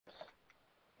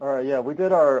All right, yeah, we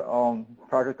did our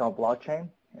project on blockchain,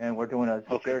 and we're doing a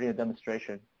security and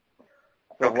demonstration.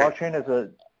 So blockchain is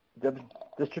a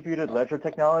distributed ledger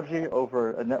technology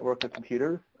over a network of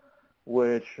computers,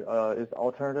 which is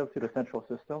alternative to the central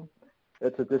system.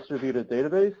 It's a distributed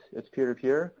database. It's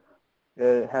peer-to-peer.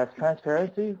 It has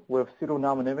transparency with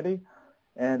pseudonymity,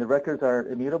 and the records are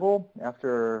immutable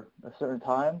after a certain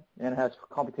time, and it has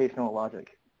computational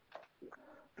logic.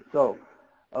 So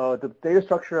the data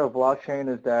structure of blockchain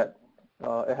is that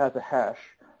it has a hash,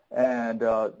 and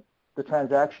the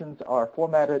transactions are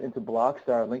formatted into blocks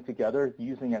that are linked together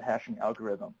using a hashing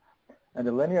algorithm. And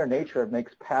the linear nature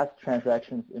makes past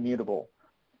transactions immutable.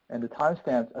 And the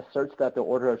timestamp asserts that the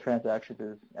order of transactions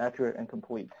is accurate and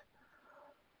complete.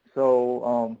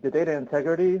 So the data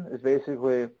integrity is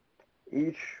basically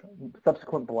each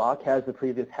subsequent block has the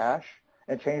previous hash,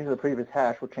 and changing the previous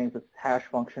hash will change the hash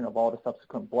function of all the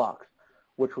subsequent blocks,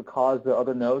 which would cause the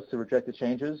other nodes to reject the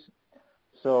changes.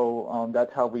 So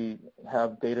that's how we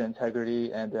have data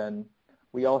integrity, and then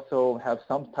we also have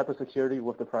some type of security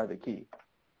with the private key.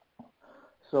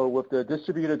 So with the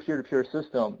distributed peer-to-peer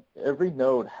system, every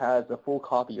node has a full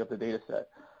copy of the data set.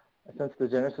 Since the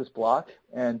genesis block,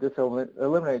 and this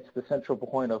eliminates the central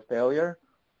point of failure,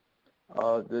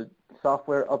 the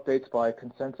software updates by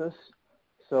consensus.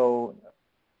 So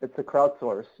it's a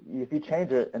crowdsource. If you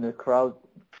change it and the crowd,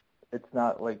 it's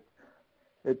not like,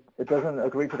 it doesn't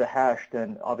agree to the hash,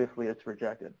 then obviously it's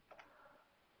rejected.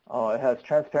 It has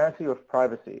transparency with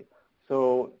privacy.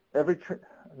 So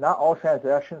not all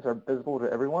transactions are visible to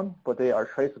everyone, but they are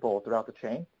traceable throughout the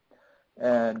chain.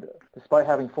 And despite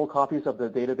having full copies of the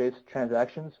database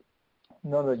transactions,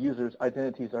 none of the users'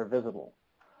 identities are visible.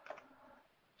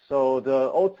 So the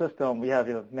old system, we have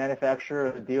a manufacturer,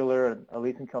 a dealer, a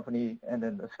leasing company, and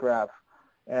then a scrap.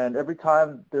 And every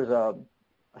time there's a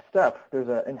step, there's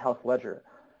an in-house ledger.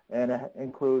 And it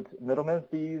includes middleman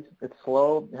fees. It's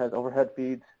slow. It has overhead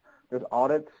fees. There's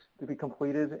audits to be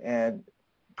completed, and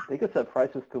they can set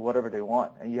prices to whatever they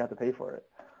want, and you have to pay for it.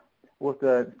 With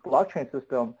the blockchain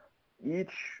system, the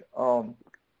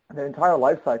entire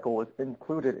life cycle is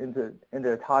included in the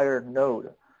entire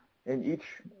node, in each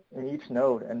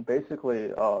node, and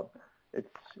basically it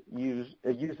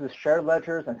uses shared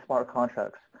ledgers and smart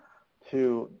contracts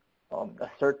to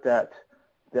assert that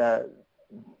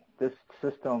this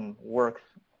system works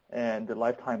and the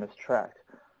lifetime is tracked.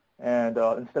 And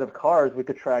instead of cars, we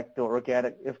could track the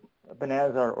organic, if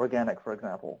bananas are organic, for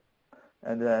example.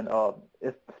 And then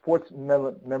if sports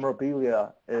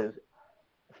memorabilia is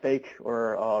fake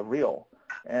or real.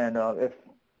 And if,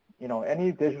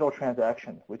 any digital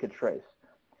transaction we could trace.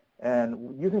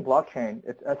 And using blockchain,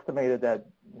 it's estimated that,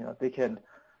 they can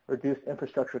reduce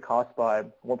infrastructure costs by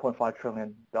 $1.5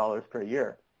 trillion per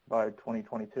year by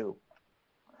 2022.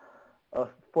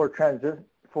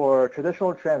 For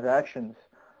traditional transactions,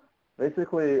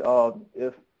 basically,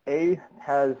 if A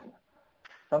has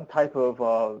some type of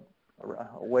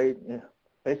way,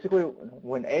 basically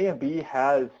when A and B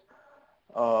has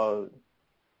a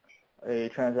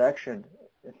transaction,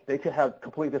 they could have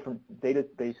completely different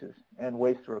databases and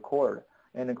ways to record,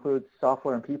 and include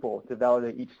software and people to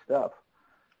validate each step.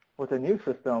 With a new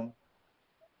system,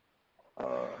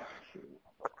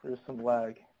 there's some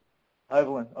lag.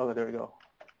 Evelyn, oh, there we go.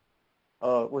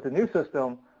 With the new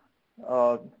system,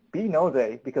 B knows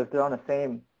A because they're on the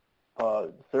same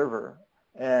server,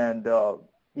 and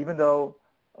even though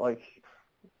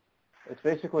it's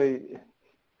basically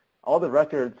all the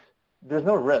records, there's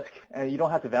no risk, and you don't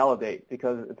have to validate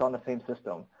because it's on the same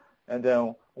system. And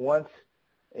then once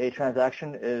a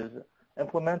transaction is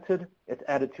implemented, it's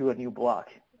added to a new block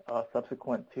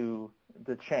subsequent to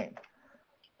the chain.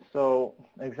 So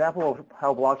an example of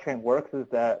how blockchain works is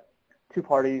that two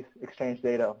parties exchange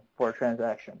data for a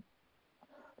transaction.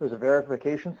 There's a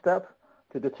verification step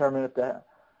to determine if the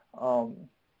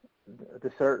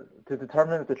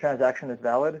transaction is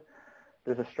valid.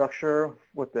 There's a structure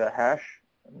with the hash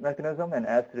mechanism and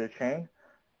adds to the chain.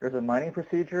 There's a mining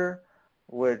procedure,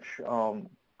 which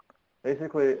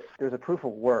basically there's a proof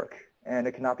of work, and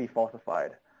it cannot be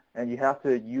falsified. And you have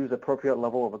to use appropriate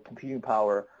level of computing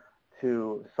power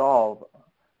to solve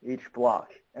each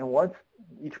block. And once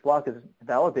each block is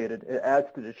validated, it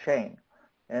adds to the chain,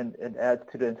 and it adds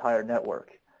to the entire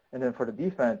network. And then for the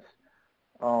defense,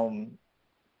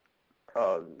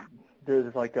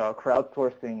 there's like a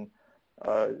crowdsourcing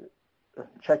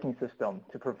checking system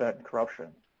to prevent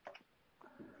corruption.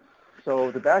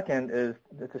 So the back end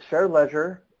it's a shared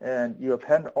ledger, and you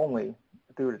append only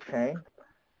through the chain.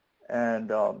 And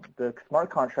the smart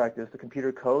contract is the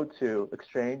computer code to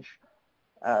exchange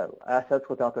assets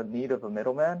without the need of a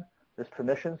middleman. There's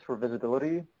permissions for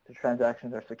visibility, the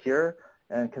transactions are secure,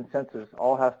 and consensus.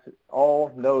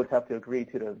 All nodes have to agree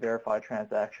to the verified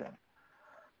transaction.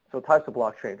 So types of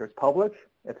blockchain. There's public.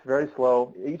 It's very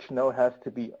slow. Each node has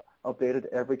to be updated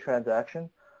every transaction,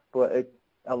 but it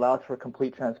allows for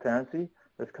complete transparency.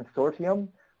 There's consortium,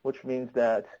 which means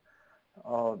that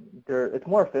it's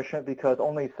more efficient because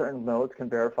only certain nodes can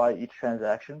verify each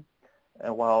transaction,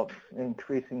 and while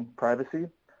increasing privacy.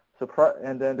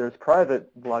 And then there's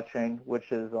private blockchain,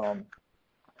 which is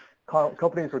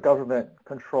companies or government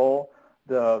control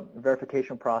the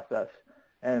verification process.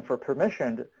 And for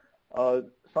permissioned,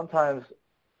 sometimes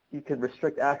you can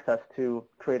restrict access to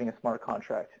creating a smart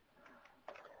contract.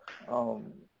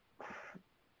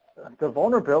 The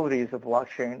vulnerabilities of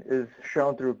blockchain is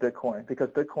shown through Bitcoin because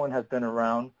Bitcoin has been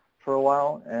around for a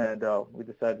while, and we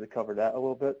decided to cover that a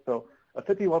little bit. So a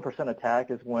 51%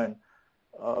 attack is when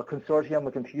a consortium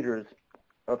of computers,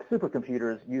 of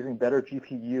supercomputers using better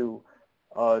GPU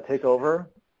take over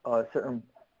a certain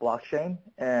blockchain,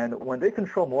 and when they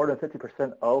control more than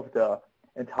 50% of the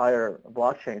entire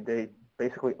blockchain, they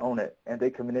basically own it, and they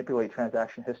can manipulate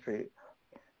transaction history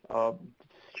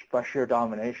by sheer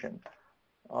domination.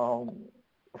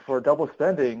 For double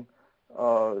spending,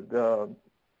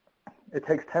 it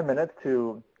takes 10 minutes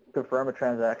to confirm a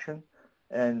transaction,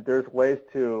 and there's ways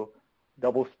to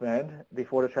double spend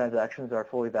before the transactions are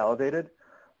fully validated.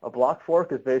 A block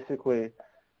fork is basically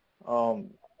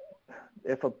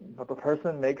if a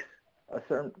person makes a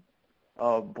certain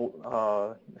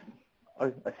a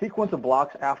sequence of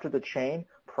blocks after the chain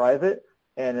private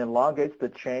and elongates the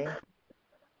chain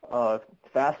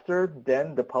faster,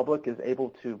 then the public is able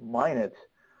to mine it.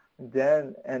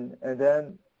 Then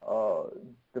the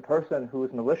person who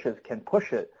is malicious can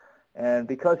push it, and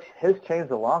because his chain is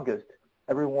the longest,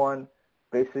 everyone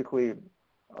basically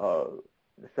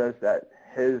says that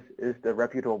his is the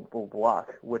reputable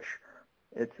block, which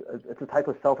it's a type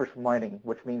of selfish mining,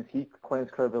 which means he claims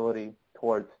credibility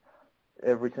towards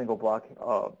every single block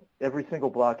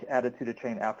added to the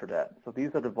chain after that. So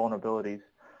these are the vulnerabilities.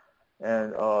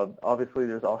 And obviously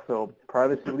there's also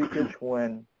privacy leakage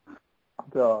when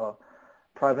the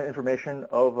private information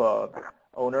of a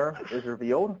owner is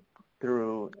revealed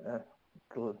through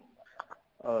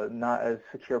not as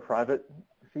secure privacy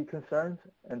concerns.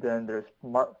 And then there's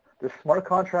smart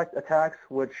contract attacks,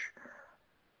 which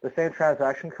the same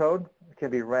transaction code can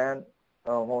be ran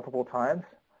multiple times.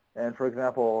 And for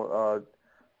example,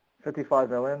 55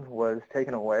 million was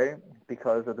taken away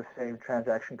because of the same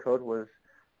transaction code was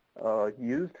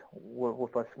used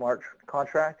with a smart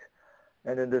contract.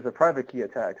 And then there's a private key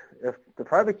attack. If the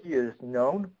private key is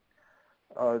known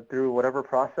through whatever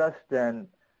process, then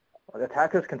the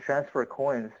attackers can transfer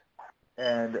coins,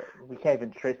 and we can't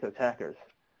even trace the attackers.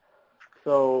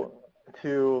 So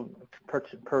to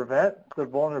prevent the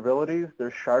vulnerabilities,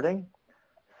 there's sharding.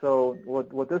 So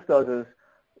what this does is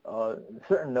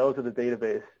certain nodes of the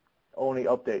database only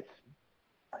updates,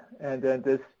 and then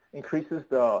this increases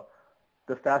the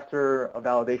faster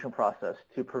validation process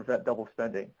to prevent double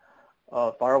spending.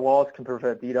 Firewalls can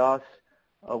prevent DDoS.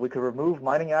 We could remove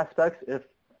mining aspects if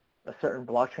a certain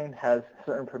blockchain has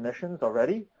certain permissions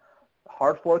already.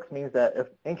 Hard forks means that if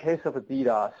in case of a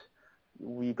DDoS,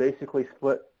 we basically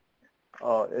split,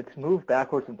 it's moved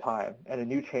backwards in time, and a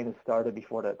new chain is started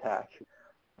before the attack.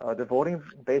 The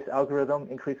voting-based algorithm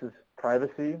increases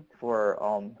privacy for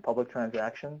public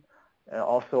transaction, and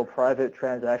also private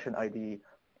transaction ID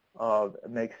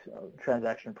makes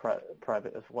transaction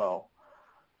private as well.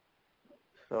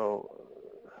 So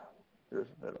there's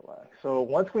a bit of lag. So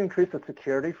once we increase the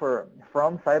security from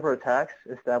cyber attacks,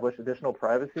 establish additional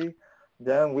privacy,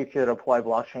 then we could apply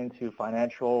blockchain to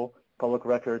financial, public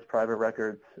records, private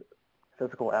records,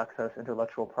 physical access,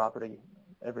 intellectual property,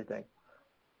 everything.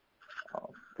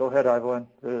 Go ahead, Evelyn.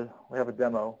 We have a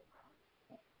demo.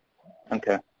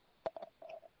 Okay.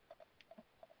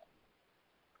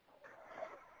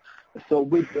 So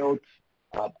we built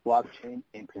a blockchain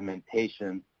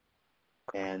implementation,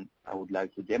 and I would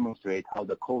like to demonstrate how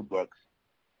the code works.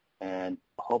 And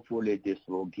hopefully this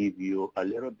will give you a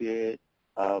little bit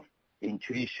of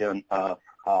intuition of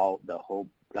how the whole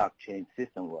blockchain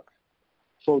system works.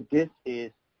 So this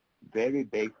is very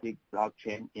basic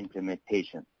blockchain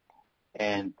implementation.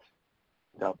 And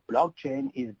the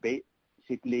blockchain is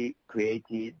basically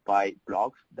created by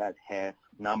blocks that have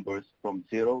numbers from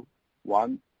 0,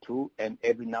 1, 2, and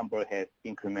every number has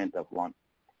increment of 1.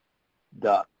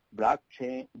 The block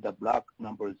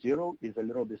number 0 is a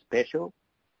little bit special,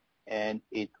 and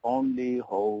it only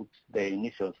holds the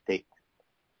initial state.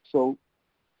 So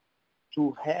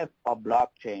to have a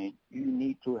blockchain, you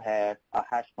need to have a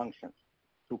hash function.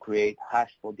 to create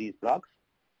hash for these blocks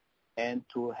and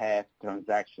to have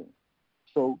transactions.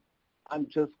 So I'm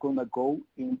just going to go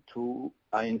into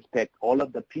inspect all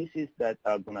of the pieces that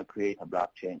are going to create a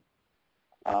blockchain.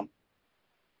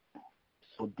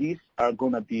 So these are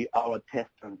going to be our test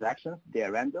transactions.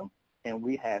 They're random. And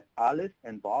we have Alice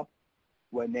and Bob.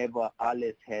 Whenever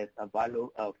Alice has a value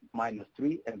of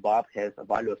 -3 and Bob has a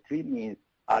value of 3, means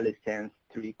Alice sends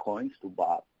 3 coins to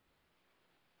Bob.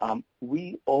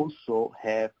 We also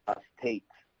have a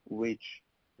state which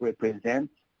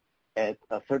represents at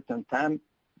a certain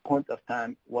point of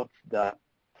time what's the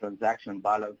transaction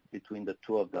balance between the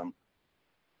two of them.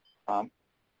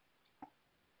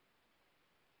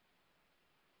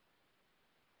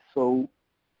 So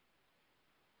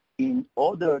in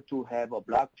order to have a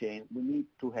blockchain, we need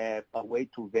to have a way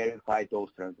to verify those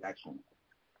transactions.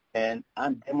 And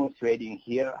I'm demonstrating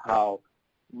here how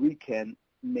we can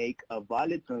make a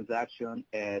valid transaction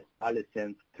as Alice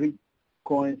sends 3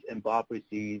 coins and Bob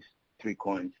receives 3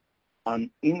 coins. An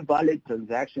invalid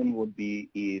transaction would be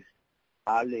if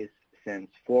Alice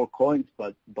sends 4 coins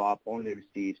but Bob only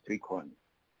receives 3 coins.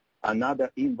 Another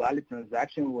invalid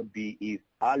transaction would be if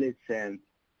Alice sends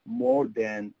more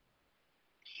than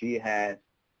she has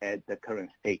at the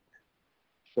current state.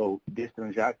 So this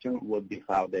transaction would be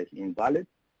filed as invalid.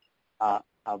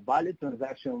 A valid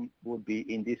transaction would be,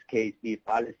 in this case, if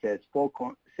Alice sends 4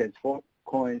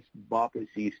 coins, Bob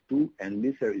receives 2, and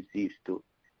Lisa receives 2.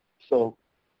 So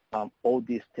all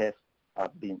these tests are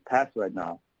being passed right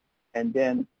now. And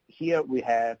then here we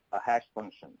have a hash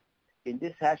function. In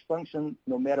this hash function,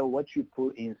 no matter what you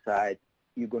put inside,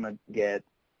 you're going to get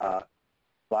a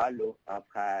value of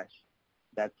hash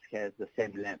that has the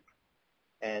same length.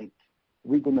 And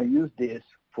we're going to use this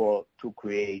to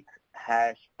create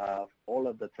hash of all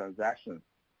of the transactions.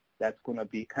 That's going to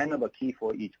be kind of a key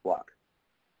for each block.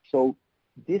 So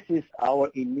this is our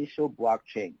initial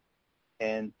blockchain.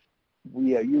 And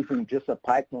we are using just a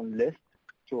Python list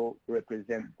to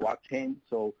represent blockchain.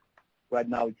 So right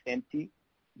now it's empty.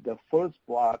 The first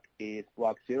block is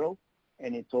block 0,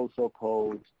 and it's also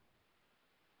called,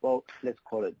 well, let's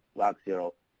call it block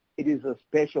 0. It is a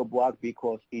special block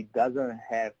because it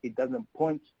doesn't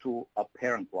point to a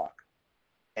parent block.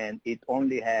 And it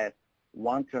only has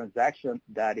one transaction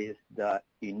that is the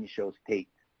initial state.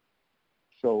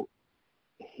 So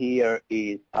here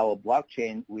is our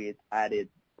blockchain with added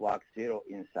block 0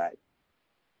 inside.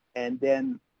 And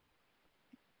then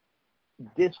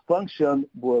this function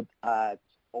would add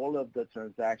all of the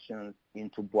transactions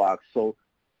into blocks. So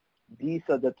these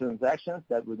are the transactions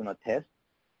that we're going to test.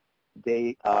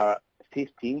 They are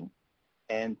 15,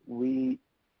 and we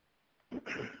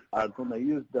are going to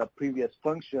use the previous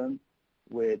function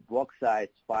with block size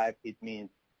 5. It means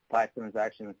 5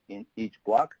 transactions in each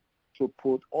block to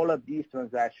put all of these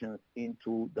transactions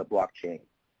into the blockchain.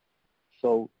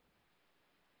 So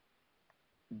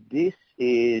this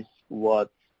is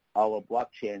what our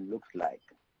blockchain looks like.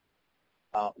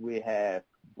 We have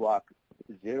block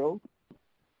 0,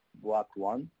 block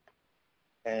 1,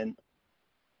 and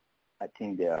I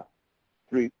think there are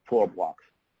 4 blocks.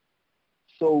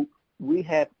 So we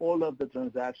have all of the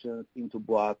transactions into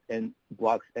blocks, and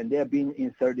they're being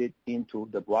inserted into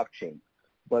the blockchain.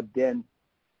 But then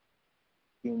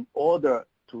in order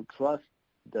to trust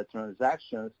the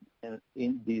transactions and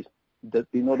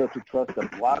in order to trust the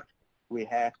block, we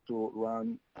have to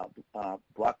run a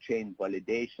blockchain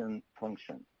validation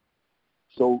function.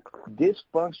 So this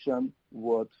function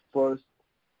would first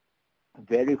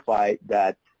verify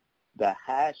that the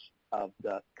hash of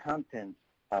the contents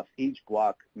of each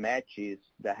block matches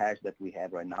the hash that we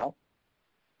have right now.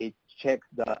 It checks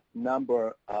the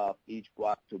number of each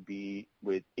block to be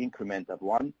with increment of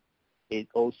 1. It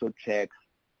also checks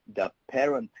the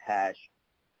parent hash,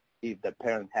 if the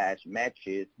parent hash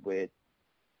matches with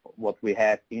what we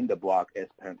have in the block as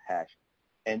parent hash.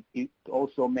 And it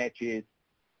also matches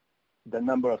the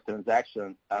number of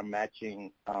transactions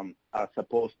are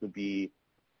supposed to be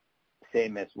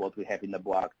same as what we have in the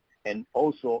block, and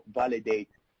also validate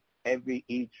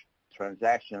each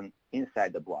transaction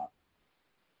inside the block.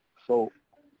 So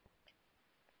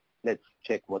let's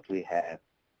check what we have.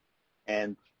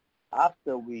 And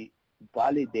after we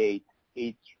validate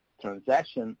each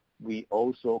transaction, we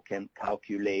also can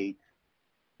calculate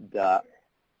the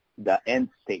end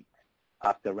state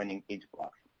after running each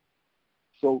block.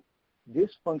 So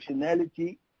this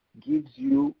functionality gives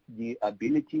you the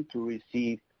ability to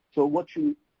receive. So what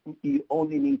you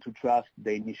only need to trust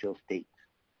the initial state.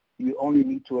 You only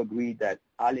need to agree that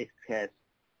Alex has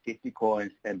 50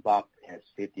 coins and Bob has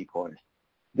 50 coins.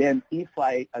 Then if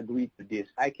I agree to this,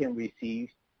 I can receive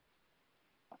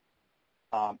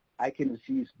I can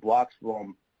receive blocks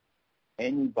from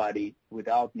anybody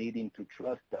without needing to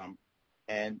trust them.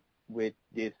 And with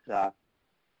this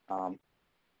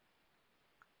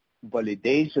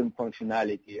validation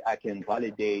functionality, I can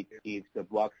validate if the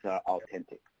blocks are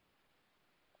authentic.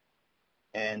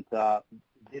 And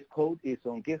this code is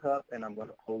on GitHub, and I'm going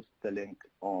to post the link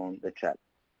on the chat.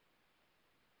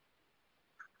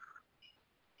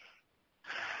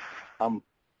 I'm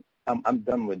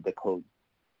done with the code.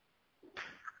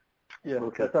 Yeah,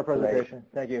 that's our presentation.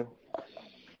 Thank you.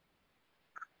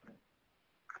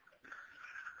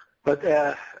 But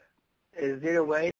is there a way